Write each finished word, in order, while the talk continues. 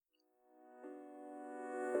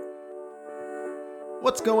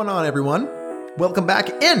What's going on, everyone? Welcome back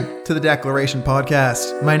in to the Declaration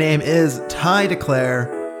Podcast. My name is Ty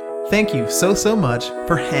DeClaire. Thank you so much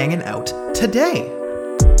for hanging out today.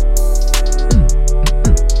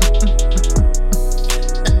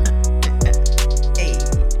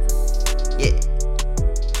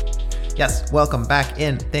 Yes, welcome back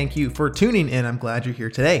in. Thank you for tuning in. I'm glad you're here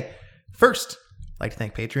today. First, I'd like to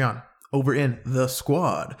thank Patreon. Over in the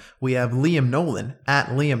squad, we have Liam Nolan at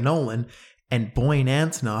Liam Nolan and Boyan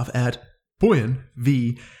Antonov at Boyan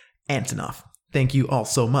V. Antonov. Thank you all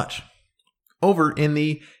so much. Over in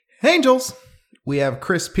the Angels, we have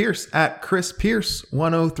Chris Pierce at Chris Pierce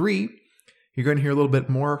 103. You're going to hear a little bit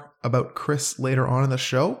more about Chris later on in the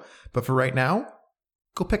show, but for right now,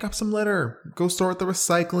 go pick up some litter. Go sort the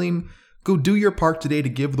recycling. Go do your part today to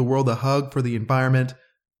give the world a hug for the environment.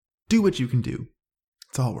 Do what you can do.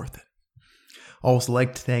 It's all worth it. Also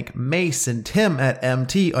like to thank Mace and Tim at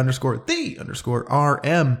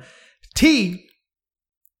MT_the_RMT.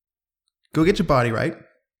 Go get your body right.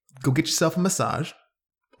 Go get yourself a massage.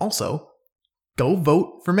 Also, go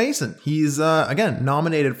vote for Mason. He's, again,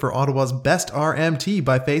 nominated for Ottawa's Best RMT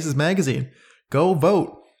by Faces Magazine. Go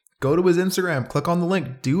vote. Go to his Instagram. Click on the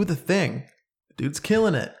link. Do the thing. The dude's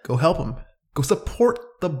killing it. Go help him. Go support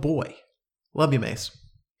the boy. Love you, Mace.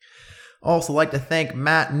 Also like to thank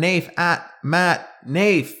Matt Nafe at Matt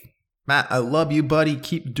Nafe. Matt, I love you, buddy.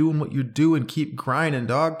 Keep doing what you're doing. Keep grinding,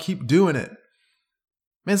 dog. Keep doing it.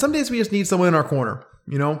 Man, some days we just need someone in our corner,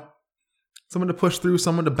 you know? Someone to push through,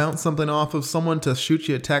 someone to bounce something off of, someone to shoot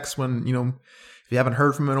you a text when, you know, if you haven't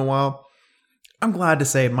heard from them in a while. I'm glad to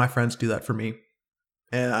say my friends do that for me.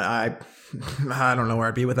 And I don't know where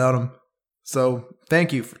I'd be without them. So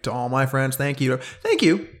thank you to all my friends. Thank you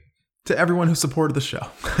to everyone who supported the show.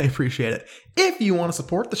 I appreciate it. If you want to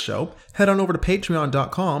support the show, head on over to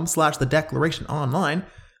patreon.com/thedeclarationonline.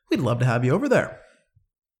 We'd love to have you over there.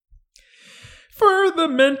 For the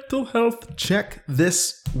mental health check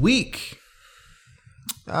this week.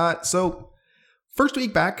 So, first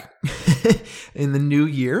week back in the new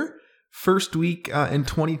year. First week in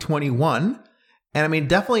 2021. And I mean,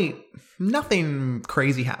 definitely nothing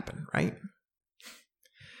crazy happened, right?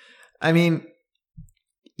 I mean,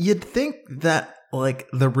 you'd think that like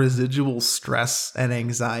the residual stress and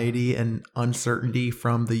anxiety and uncertainty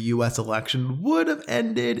from the US election would have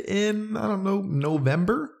ended in, I don't know,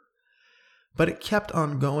 November. But it kept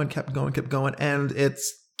on going, kept going. And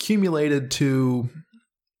it's accumulated to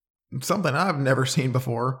something I've never seen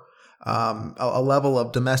before. A level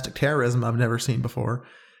of domestic terrorism I've never seen before.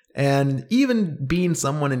 And even being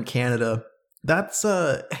someone in Canada, that's,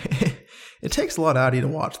 it takes a lot out of you to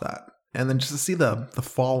watch that. And then just to see the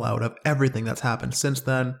fallout of everything that's happened since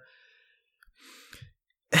then.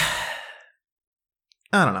 I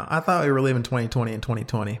don't know. I thought we were leaving 2020 and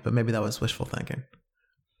 2020, but maybe that was wishful thinking.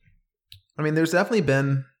 I mean, there's definitely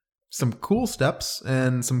been some cool steps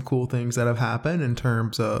and some cool things that have happened in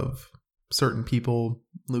terms of certain people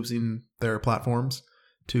losing their platforms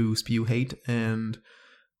to spew hate and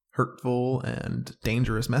hurtful and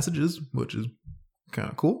dangerous messages, which is kind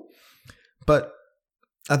of cool. But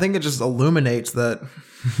I think it just illuminates that,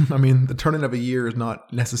 I mean, the turning of a year is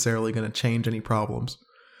not necessarily going to change any problems.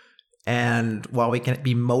 And while we can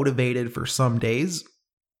be motivated for some days,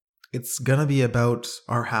 it's going to be about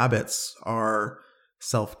our habits, our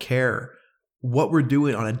self-care, what we're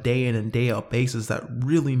doing on a day in and day out basis that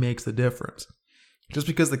really makes the difference. Just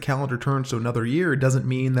because the calendar turns to another year doesn't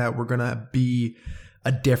mean that we're going to be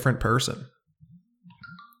a different person.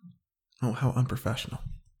 Oh, how unprofessional.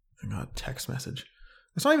 I got a text message.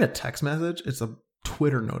 It's not even a text message. It's a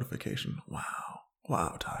Twitter notification.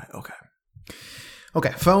 Wow, Ty. Okay.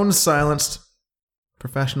 Phone silenced.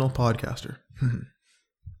 Professional podcaster.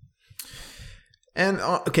 And,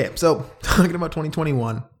 okay, so talking about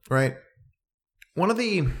 2021, right? One of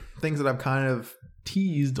the things that I've kind of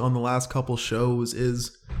teased on the last couple shows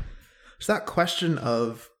is just that question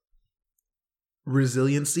of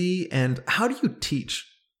resiliency and how do you teach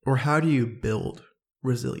or how do you build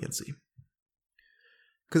resiliency?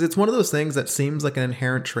 Because it's one of those things that seems like an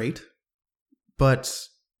inherent trait, but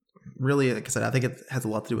really, like I said, I think it has a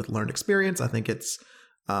lot to do with learned experience. I think it's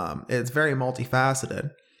very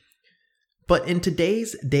multifaceted. But in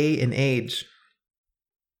today's day and age,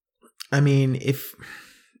 I mean, if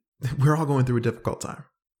we're all going through a difficult time,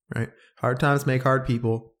 right? Hard times make hard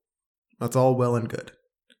people. That's all well and good.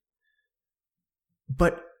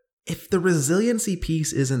 But if the resiliency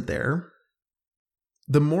piece isn't there,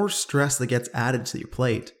 the more stress that gets added to your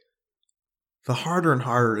plate, the harder and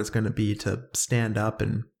harder it's going to be to stand up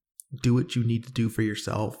and do what you need to do for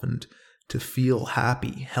yourself and to feel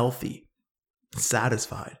happy, healthy,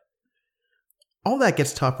 satisfied. all that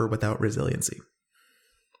gets tougher without resiliency.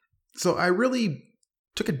 So I really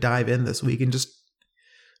took a dive in this week and just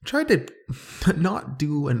tried to not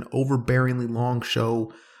do an overbearingly long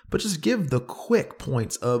show, but just give the quick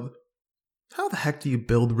points of how the heck do you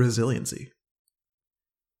build resiliency?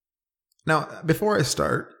 Now, before I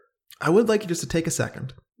start, I would like you just to take a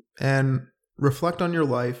second and reflect on your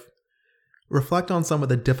life, reflect on some of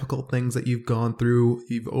the difficult things that you've gone through,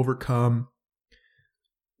 you've overcome.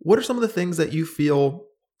 What are some of the things that you feel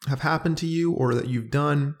have happened to you or that you've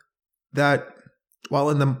done that, while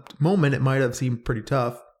in the moment it might have seemed pretty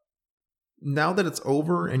tough, now that it's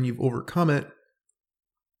over and you've overcome it,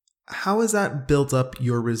 how has that built up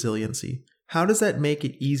your resiliency? How does that make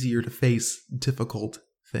it easier to face difficult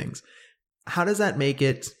things? How does that make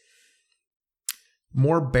it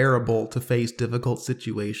more bearable to face difficult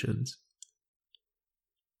situations?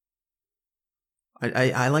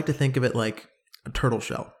 I like to think of it like a turtle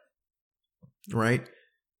shell, right?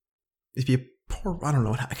 If you pour, I don't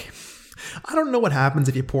know what happens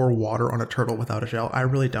if you pour water on a turtle without a shell. I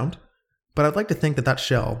really don't. But I'd like to think that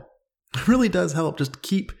shell really does help just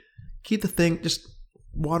keep the thing, just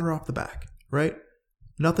water off the back, right?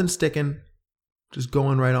 Nothing sticking, just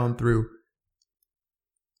going right on through.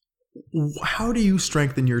 How do you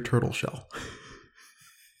strengthen your turtle shell?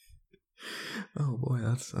 Oh boy,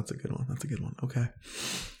 that's a good one. That's a good one. Okay.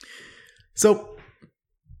 So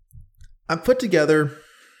I've put together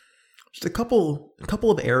just a couple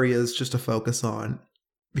of areas just to focus on,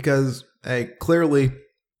 because clearly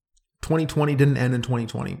 2020 didn't end in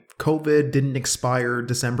 2020. COVID didn't expire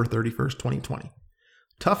December 31st, 2020.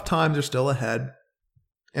 Tough times are still ahead.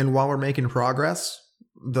 And while we're making progress,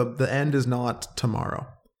 the end is not tomorrow.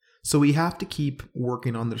 So we have to keep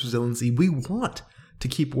working on this resiliency. We want to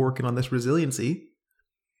keep working on this resiliency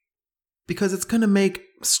because it's going to make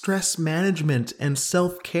stress management and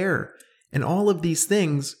self-care and all of these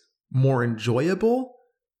things more enjoyable,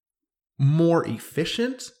 more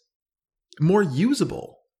efficient, more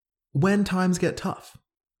usable when times get tough.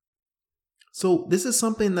 So this is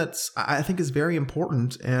something that's, I think, is very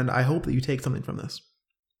important, and I hope that you take something from this.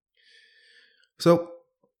 So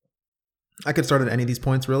I could start at any of these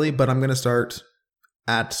points really, but I'm going to start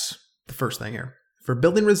at the first thing here. For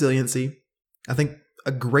building resiliency, I think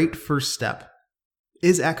a great first step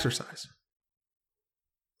is exercise.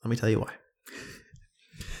 Let me tell you why.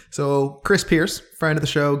 So Chris Pierce, friend of the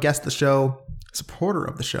show, guest of the show, supporter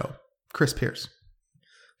of the show, Chris Pierce,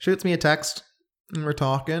 shoots me a text and we're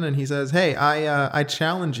talking and he says, hey, I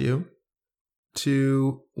challenge you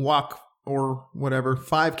to walk or whatever,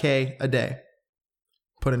 5K a day.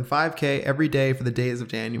 Put in 5K every day for the days of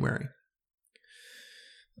January.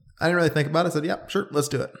 I didn't really think about it. I said, yeah, sure, let's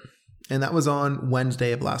do it. And that was on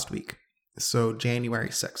Wednesday of last week. So January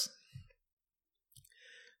 6th.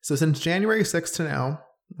 So since January 6th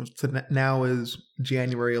to now is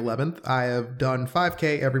January 11th, I have done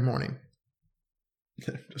 5K every morning.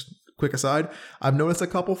 Just quick aside, I've noticed a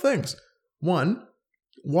couple things. One,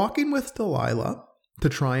 walking with Delilah to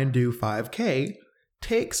try and do 5K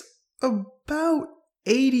takes about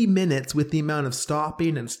 80 minutes with the amount of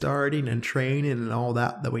stopping and starting and training and all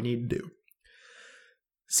that we need to do.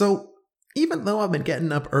 So even though I've been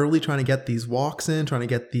getting up early trying to get these walks in, trying to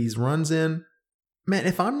get these runs in, man,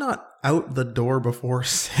 if I'm not out the door before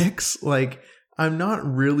 6, like I'm not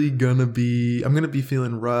really I'm going to be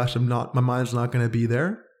feeling rushed. My mind's not going to be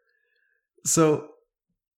there. So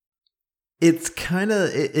it's kind of,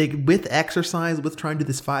 with exercise, with trying to do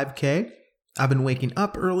this 5K, I've been waking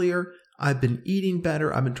up earlier. I've been eating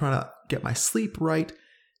better. I've been trying to get my sleep right.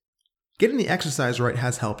 Getting the exercise right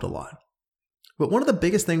has helped a lot. But one of the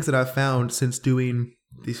biggest things that I've found since doing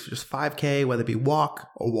these just 5K, whether it be walk,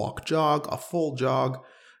 a walk jog, a full jog,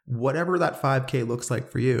 whatever that 5K looks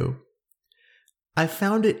like for you, I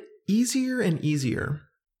found it easier and easier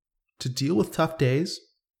to deal with tough days,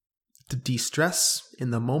 to de-stress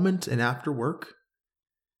in the moment and after work,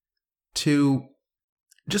 to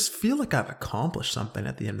just feel like I've accomplished something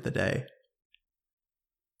at the end of the day.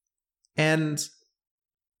 And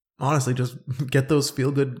honestly, just get those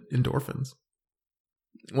feel-good endorphins.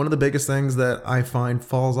 One of the biggest things that I find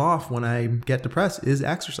falls off when I get depressed is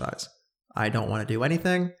exercise. I don't want to do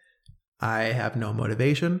anything. I have no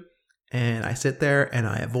motivation. And I sit there and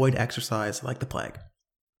I avoid exercise like the plague.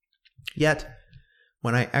 Yet,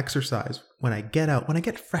 when I exercise, when I get out, when I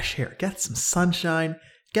get fresh air, get some sunshine,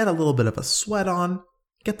 get a little bit of a sweat on,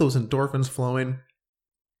 get those endorphins flowing,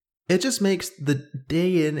 it just makes the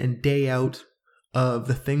day in and day out of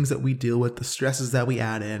the things that we deal with, the stresses that we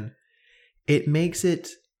add in, it makes it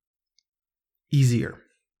easier.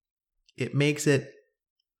 It makes it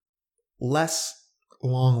less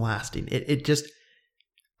long lasting. It just,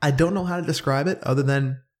 I don't know how to describe it other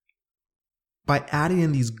than by adding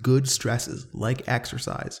in these good stresses like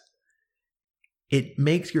exercise, it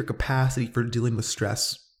makes your capacity for dealing with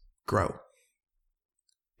stress grow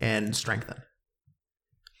and strengthen.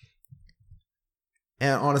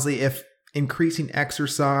 And honestly, if increasing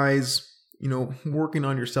exercise, working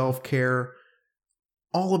on your self-care,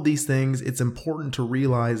 all of these things, it's important to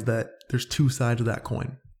realize that there's two sides of that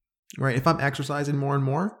coin, right? If I'm exercising more and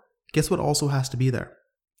more, guess what also has to be there?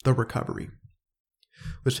 The recovery.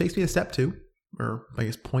 Which takes me to step 2, or I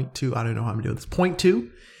guess point 2. I don't know how I'm doing this. Point 2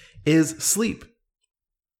 is sleep.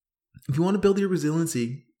 If you want to build your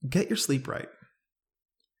resiliency, get your sleep right.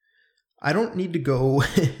 I don't need to go,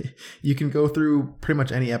 you can go through pretty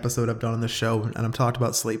much any episode I've done on this show, and I've talked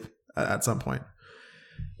about sleep at some point.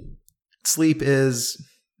 Sleep is,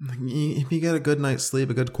 if you get a good night's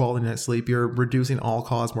sleep, a good quality night's sleep, you're reducing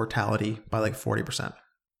all-cause mortality by like 40%.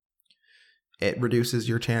 It reduces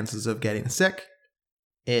your chances of getting sick.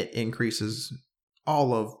 It increases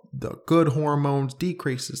all of the good hormones,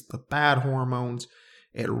 decreases the bad hormones.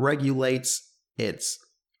 It regulates. It's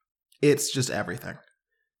just everything.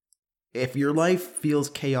 If your life feels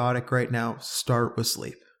chaotic right now, start with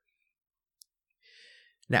sleep.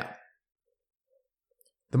 Now,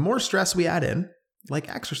 the more stress we add in,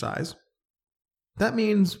 like exercise, that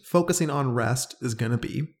means focusing on rest is going to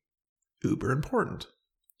be uber important.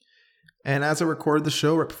 And as I recorded the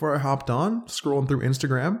show right before I hopped on, scrolling through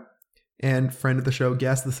Instagram, and friend of the show,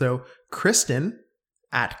 guest of the show, Kristen,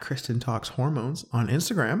 at Kristen Talks Hormones on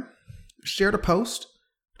Instagram, shared a post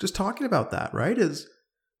just talking about that, right? Is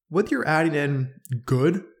whether you're adding in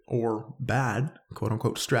good or bad, quote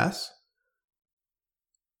unquote, stress,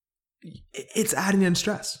 it's adding in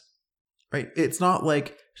stress, right? It's not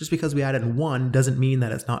like just because we add in one doesn't mean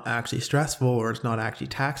that it's not actually stressful or it's not actually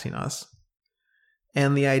taxing us.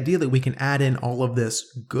 And the idea that we can add in all of this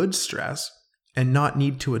good stress and not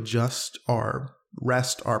need to adjust our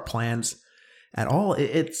rest, our plans at all,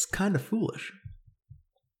 it's kind of foolish.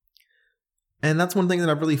 And that's one thing that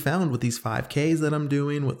I've really found with these 5Ks that I'm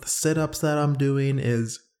doing, with the sit-ups that I'm doing,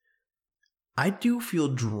 is I do feel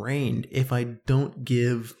drained if I don't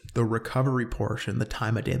give the recovery portion the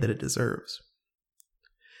time of day that it deserves.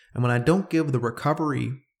 And when I don't give the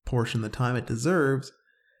recovery portion the time it deserves,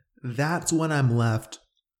 that's when I'm left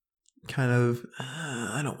kind of,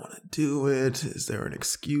 I don't want to do it. Is there an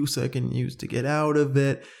excuse I can use to get out of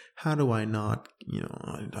it? How do I not,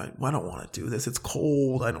 I don't want to do this. It's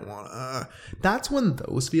cold. I don't want to. That's when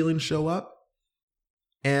those feelings show up.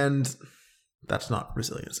 And that's not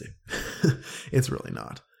resiliency. It's really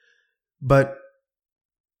not. But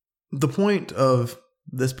the point of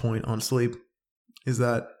this point on sleep is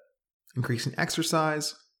that increasing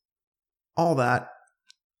exercise, all that,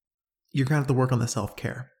 you're going to have to work on the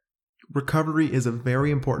self-care. Recovery is a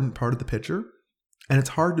very important part of the picture, and it's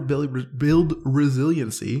hard to build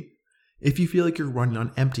resiliency if you feel like you're running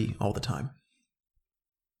on empty all the time.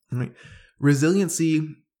 Right?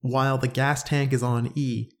 Resiliency, while the gas tank is on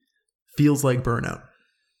E, feels like burnout.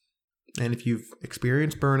 And if you've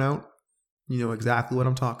experienced burnout, you know exactly what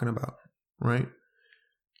I'm talking about, right?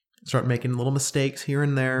 Start making little mistakes here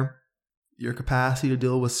and there. Your capacity to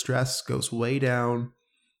deal with stress goes way down.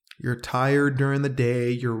 You're tired during the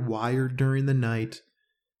day. You're wired during the night.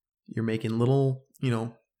 You're making little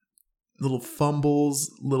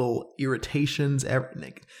fumbles, little irritations,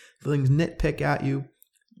 everything. Things nitpick at you.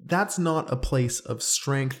 That's not a place of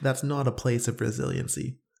strength. That's not a place of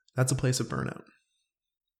resiliency. That's a place of burnout.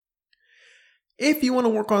 If you want to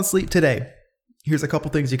work on sleep today, here's a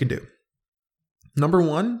couple things you can do. Number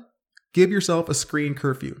 1, give yourself a screen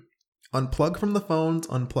curfew. Unplug from the phones,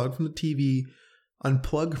 unplug from the TV,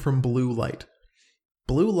 unplug from blue light.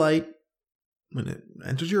 Blue light, when it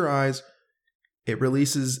enters your eyes, it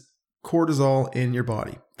releases cortisol in your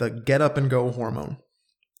body, the get up and go hormone.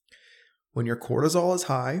 When your cortisol is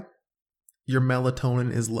high, your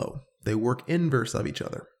melatonin is low. They work inverse of each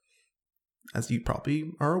other. As you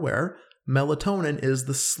probably are aware, melatonin is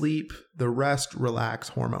the sleep, the rest, relax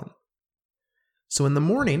hormone. So in the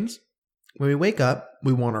mornings, when we wake up,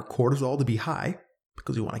 we want our cortisol to be high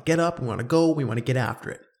because we want to get up, we want to go, we want to get after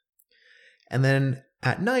it. And then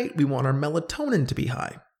at night, we want our melatonin to be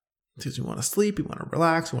high because we want to sleep, we want to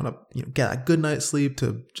relax, we want to get a good night's sleep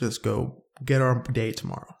to just go get our day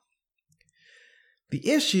tomorrow. The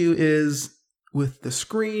issue is with the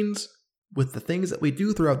screens, with the things that we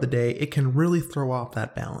do throughout the day, it can really throw off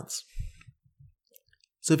that balance.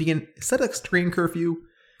 So if you can set a screen curfew,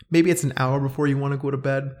 maybe it's an hour before you want to go to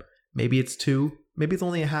bed, maybe it's 2, maybe it's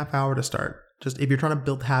only a half hour to start. Just if you're trying to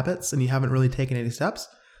build habits and you haven't really taken any steps,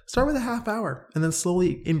 Start with a half hour and then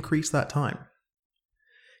slowly increase that time.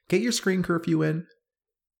 Get your screen curfew in.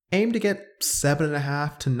 Aim to get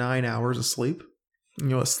 7.5 to 9 hours of sleep.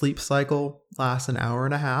 A sleep cycle lasts an hour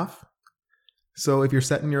and a half. So if you're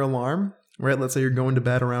setting your alarm, right, let's say you're going to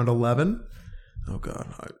bed around 11. Oh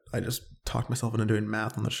God, I just talked myself into doing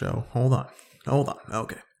math on the show. Hold on.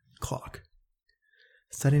 Okay, clock.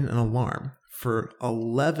 Setting an alarm for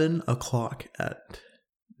 11 o'clock at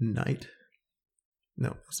night.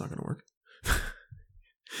 No, that's not going to work.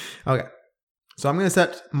 Okay. So I'm going to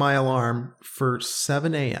set my alarm for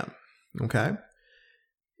 7 a.m. Okay.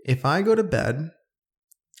 If I go to bed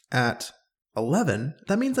at 11,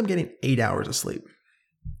 that means I'm getting 8 hours of sleep.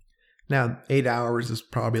 Now, 8 hours is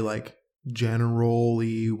probably like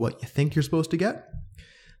generally what you think you're supposed to get.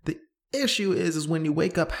 The issue is when you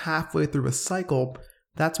wake up halfway through a cycle,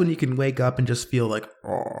 that's when you can wake up and just feel like,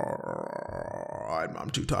 oh, I'm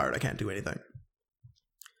too tired. I can't do anything.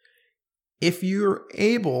 If you're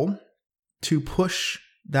able to push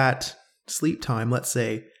that sleep time, let's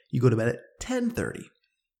say you go to bed at 10:30.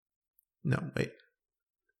 No, wait.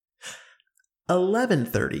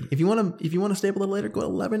 11:30. If you want to stay up a little later, go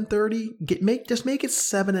 11:30. Just make it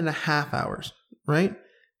 7.5 hours, right?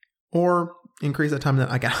 Or increase that time.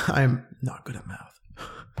 I'm not good at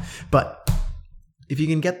math, but if you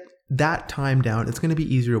can get that time down, it's going to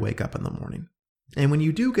be easier to wake up in the morning. And when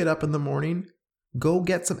you do get up in the morning, go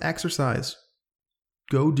get some exercise.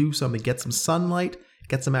 Go do something. Get some sunlight.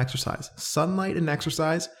 Get some exercise. Sunlight and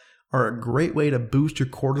exercise are a great way to boost your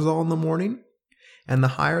cortisol in the morning. And the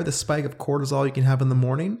higher the spike of cortisol you can have in the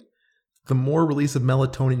morning, the more release of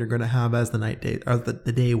melatonin you're going to have as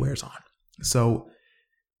the day wears on. So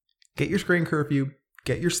get your screen curfew,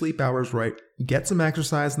 get your sleep hours right, get some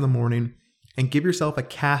exercise in the morning, and give yourself a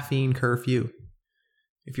caffeine curfew.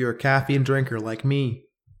 If you're a caffeine drinker like me,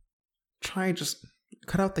 try just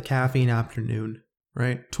cut out the caffeine afternoon,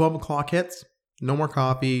 right? 12 o'clock hits, no more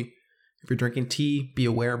coffee. If you're drinking tea, be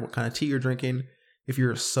aware of what kind of tea you're drinking. If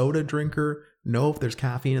you're a soda drinker, know if there's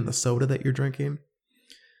caffeine in the soda that you're drinking.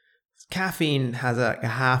 Caffeine has a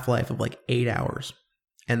half-life of like 8 hours,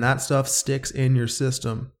 and that stuff sticks in your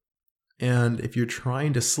system. And if you're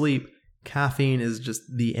trying to sleep, caffeine is just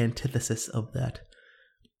the antithesis of that.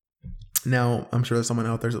 Now, I'm sure there's someone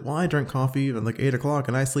out there that says, well, I drink coffee at like 8 o'clock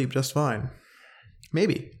and I sleep just fine.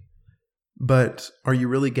 Maybe. But are you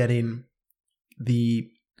really getting the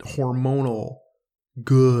hormonal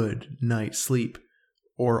good night's sleep,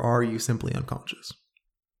 or are you simply unconscious?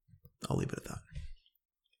 I'll leave it at that.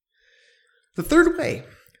 The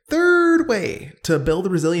third way to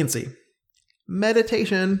build resiliency,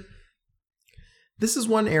 meditation. This is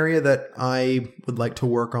one area that I would like to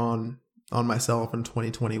work on myself in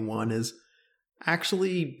 2021, is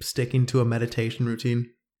actually sticking to a meditation routine.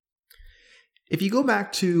 If you go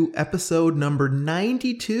back to episode number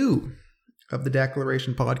 92 of the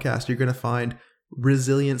Declaration podcast, you're going to find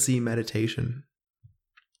resiliency meditation.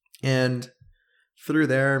 And through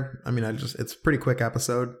there, it's a pretty quick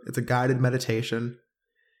episode. It's a guided meditation.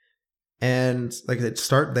 And like I said,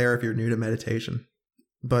 start there if you're new to meditation.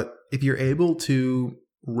 But if you're able to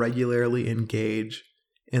regularly engage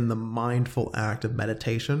in the mindful act of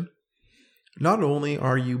meditation, not only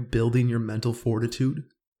are you building your mental fortitude,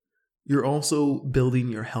 you're also building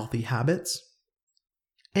your healthy habits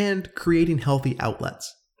and creating healthy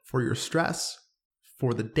outlets for your stress,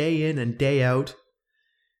 for the day in and day out.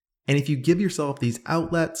 And if you give yourself these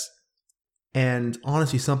outlets and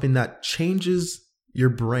honestly something that changes your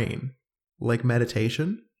brain, like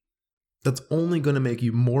meditation, that's only going to make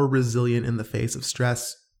you more resilient in the face of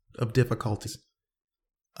stress, of difficulties,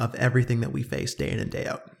 of everything that we face day in and day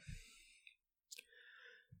out.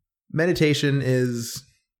 Meditation is,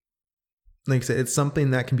 like I said, it's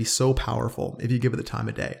something that can be so powerful if you give it the time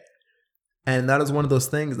of day. And that is one of those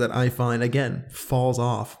things that I find, again, falls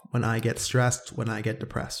off when I get stressed, when I get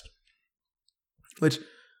depressed. Which,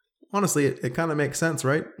 honestly, it kind of makes sense,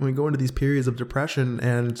 right? When we go into these periods of depression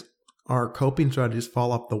and our coping strategies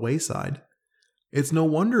fall off the wayside, it's no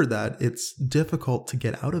wonder that it's difficult to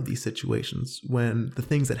get out of these situations when the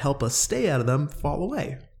things that help us stay out of them fall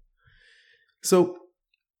away. So,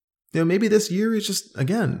 maybe this year is just,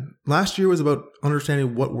 again, last year was about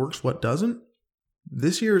understanding what works, what doesn't.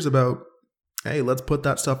 This year is about, hey, let's put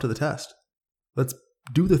that stuff to the test. Let's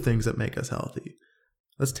do the things that make us healthy.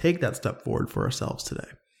 Let's take that step forward for ourselves today.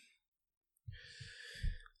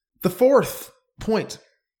 The fourth point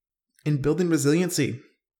in building resiliency,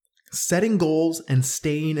 setting goals and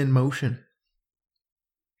staying in motion.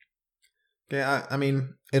 Okay,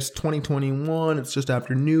 it's 2021. It's just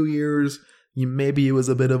after New Year's. Maybe it was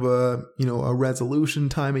a bit of a resolution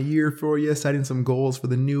time of year for you, setting some goals for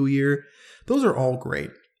the new year. Those are all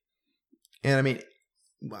great. And I mean,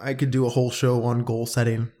 I could do a whole show on goal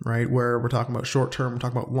setting, right? Where we're talking about short term, we're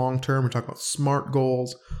talking about long term, we're talking about SMART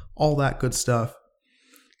goals, all that good stuff.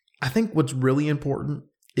 I think what's really important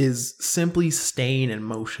is simply staying in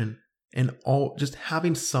motion and just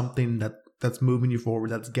having something that's moving you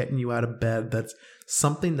forward, that's getting you out of bed, that's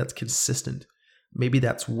something that's consistent. Maybe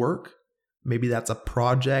that's work, maybe that's a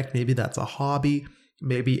project, maybe that's a hobby,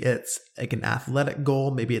 maybe it's like an athletic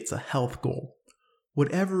goal, maybe it's a health goal.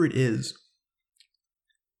 Whatever it is,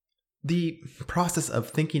 the process of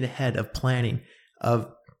thinking ahead, of planning,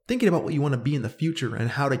 of thinking about what you want to be in the future and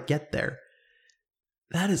how to get there,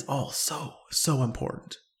 that is all so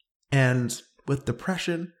important. And with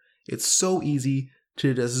depression, it's so easy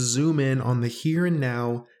to just zoom in on the here and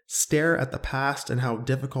now, stare at the past and how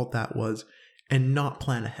difficult that was, and not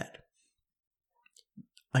plan ahead.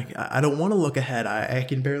 Like, I don't want to look ahead. I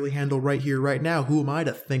can barely handle right here, right now. Who am I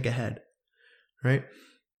to think ahead? Right?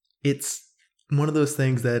 It's one of those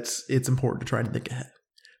things that it's important to try to think ahead.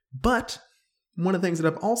 But one of the things that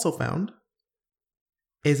I've also found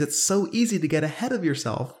is it's so easy to get ahead of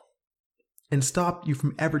yourself and stop you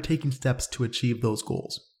from ever taking steps to achieve those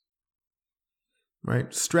goals.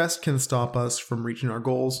 Right? Stress can stop us from reaching our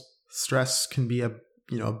goals. Stress can be a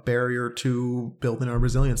barrier to building our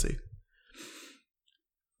resiliency.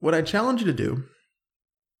 What I challenge you to do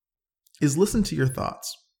is listen to your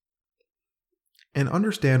thoughts and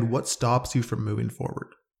understand what stops you from moving forward.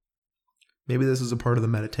 Maybe this is a part of the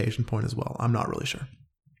meditation point as well. I'm not really sure.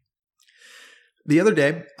 The other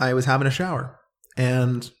day, I was having a shower,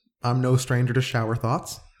 and I'm no stranger to shower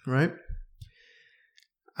thoughts, right?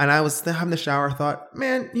 And I was having the shower, thought,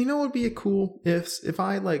 man, what would be cool if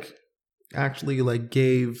I actually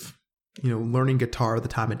gave, learning guitar the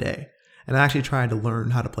time of day, and I actually tried to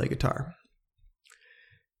learn how to play guitar.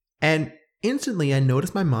 And instantly I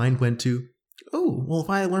noticed my mind went to, oh, well, if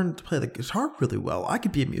I learned to play the guitar really well, I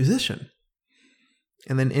could be a musician.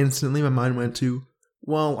 And then instantly my mind went to,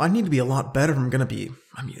 well, I need to be a lot better if I'm going to be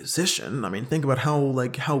a musician. I mean, think about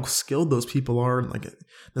how skilled those people are. Like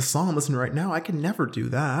the song I'm listening to right now, I can never do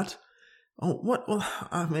that. Oh, what? Well,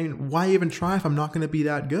 I mean, why even try if I'm not going to be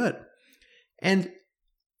that good? And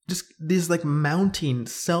just these mounting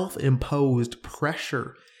self-imposed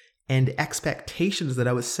pressure and expectations that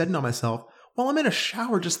I was setting on myself while I'm in a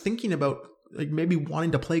shower just thinking about maybe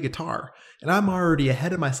wanting to play guitar. And I'm already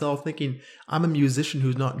ahead of myself thinking I'm a musician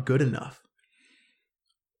who's not good enough.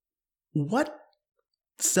 What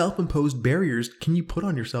self-imposed barriers can you put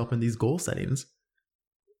on yourself in these goal settings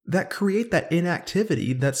that create that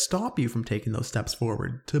inactivity that stop you from taking those steps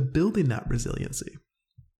forward to building that resiliency?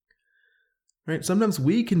 Right? Sometimes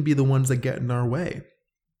we can be the ones that get in our way.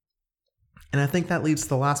 And I think that leads to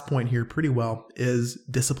the last point here pretty well, is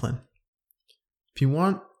discipline. If you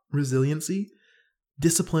want resiliency,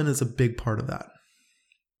 discipline is a big part of that.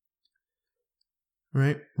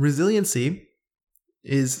 Right? Resiliency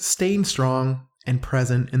is staying strong and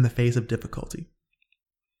present in the face of difficulty.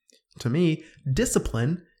 To me,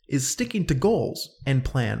 discipline is sticking to goals and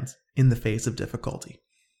plans in the face of difficulty.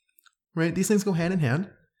 Right? These things go hand in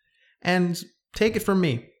hand. And take it from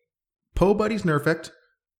me, Po Buddy's nerfect,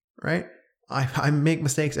 right? I make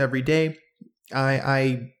mistakes every day.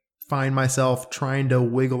 I find myself trying to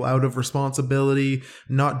wiggle out of responsibility,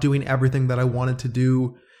 not doing everything that I wanted to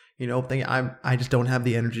do. Thinking I just don't have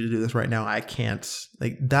the energy to do this right now. I can't.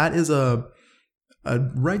 That is a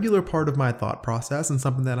regular part of my thought process and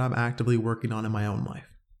something that I'm actively working on in my own life.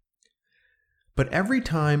 But every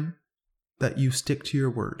time that you stick to your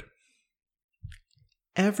word,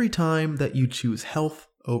 every time that you choose health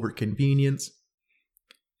over convenience,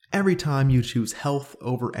 every time you choose health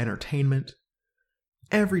over entertainment,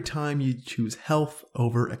 every time you choose health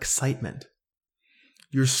over excitement,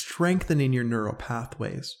 you're strengthening your neural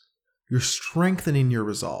pathways, you're strengthening your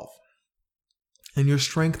resolve, and you're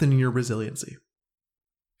strengthening your resiliency,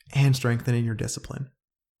 and strengthening your discipline.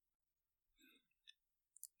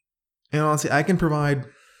 And honestly, I can provide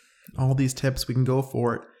all these tips, we can go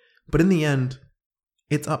for it, but in the end,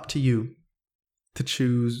 it's up to you to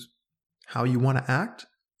choose how you want to act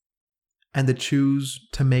and to choose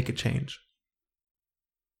to make a change.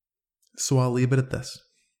 So I'll leave it at this.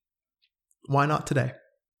 Why not today?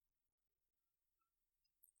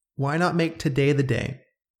 Why not make today the day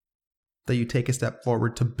that you take a step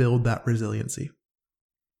forward to build that resiliency?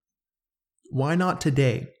 Why not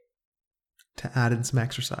today to add in some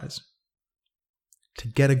exercise, to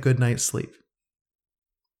get a good night's sleep,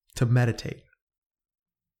 to meditate,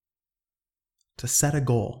 to set a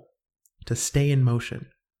goal, to stay in motion,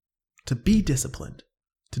 to be disciplined,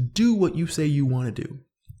 to do what you say you want to do.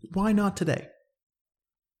 Why not today?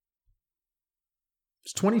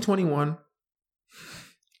 It's 2021.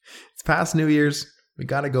 It's past New Year's. We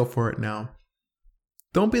got to go for it now.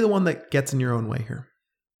 Don't be the one that gets in your own way here.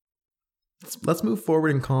 Let's move forward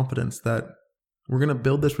in confidence that we're going to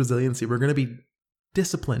build this resiliency. We're going to be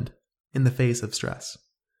disciplined in the face of stress.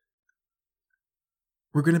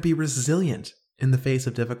 We're going to be resilient in the face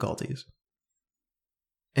of difficulties.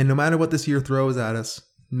 And no matter what this year throws at us,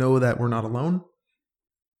 know that we're not alone.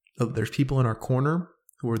 There's people in our corner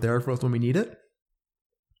who are there for us when we need it.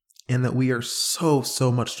 And that we are so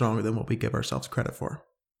much stronger than what we give ourselves credit for.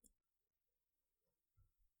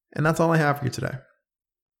 And that's all I have for you today.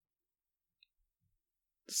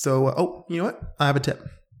 So, you know what? I have a tip.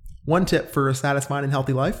 One tip for a satisfied and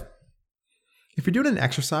healthy life. If you're doing an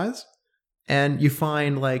exercise and you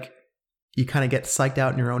find like you kind of get psyched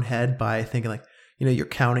out in your own head by thinking like, you're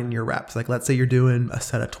counting your reps. Like, let's say you're doing a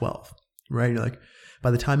set of 12, right? You're like,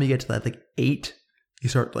 by the time you get to that, like 8, you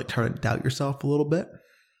start like trying to doubt yourself a little bit.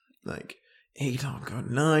 Like 8, oh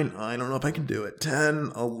God, 9, I don't know if I can do it.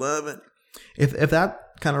 10, 11. If that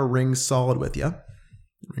kind of rings solid with you, I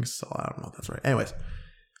don't know if that's right. Anyways,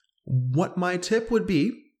 what my tip would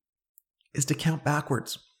be is to count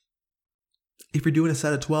backwards. If you're doing a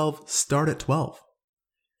set of 12, start at 12.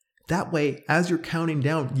 That way, as you're counting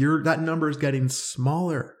down, that number is getting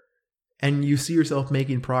smaller and you see yourself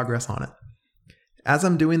making progress on it. As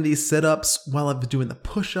I'm doing these sit-ups, while I'm doing the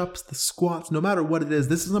push-ups, the squats, no matter what it is,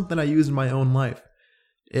 this is something I use in my own life,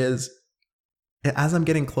 is as I'm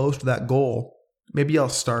getting close to that goal, maybe I'll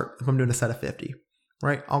start, if I'm doing a set of 50,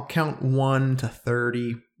 right? I'll count 1 to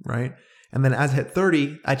 30, right? And then as I hit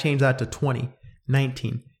 30, I change that to 20,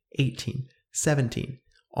 19, 18, 17,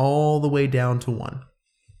 all the way down to 1,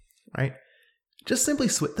 right? Just simply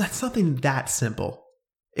switch. That's something that simple.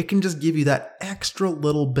 It can just give you that extra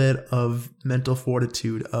little bit of mental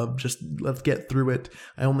fortitude of just, let's get through it.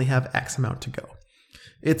 I only have X amount to go.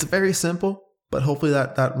 It's very simple, but hopefully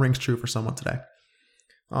that rings true for someone today.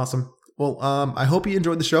 Awesome. Well, I hope you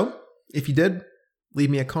enjoyed the show. If you did, leave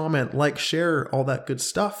me a comment, like, share, all that good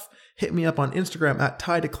stuff. Hit me up on Instagram at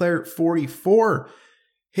TyDeclare44.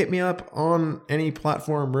 Hit me up on any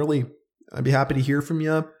platform, really. I'd be happy to hear from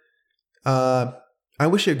you. I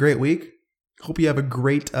wish you a great week. Hope you have a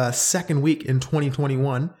great second week in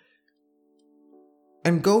 2021.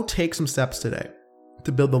 And go take some steps today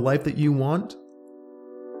to build the life that you want,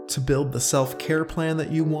 to build the self-care plan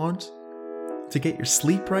that you want, to get your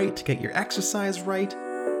sleep right, to get your exercise right,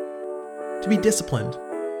 to be disciplined,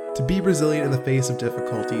 to be resilient in the face of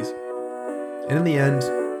difficulties. And in the end,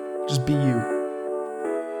 just be you.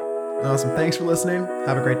 Awesome. Thanks for listening.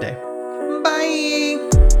 Have a great day. Bye.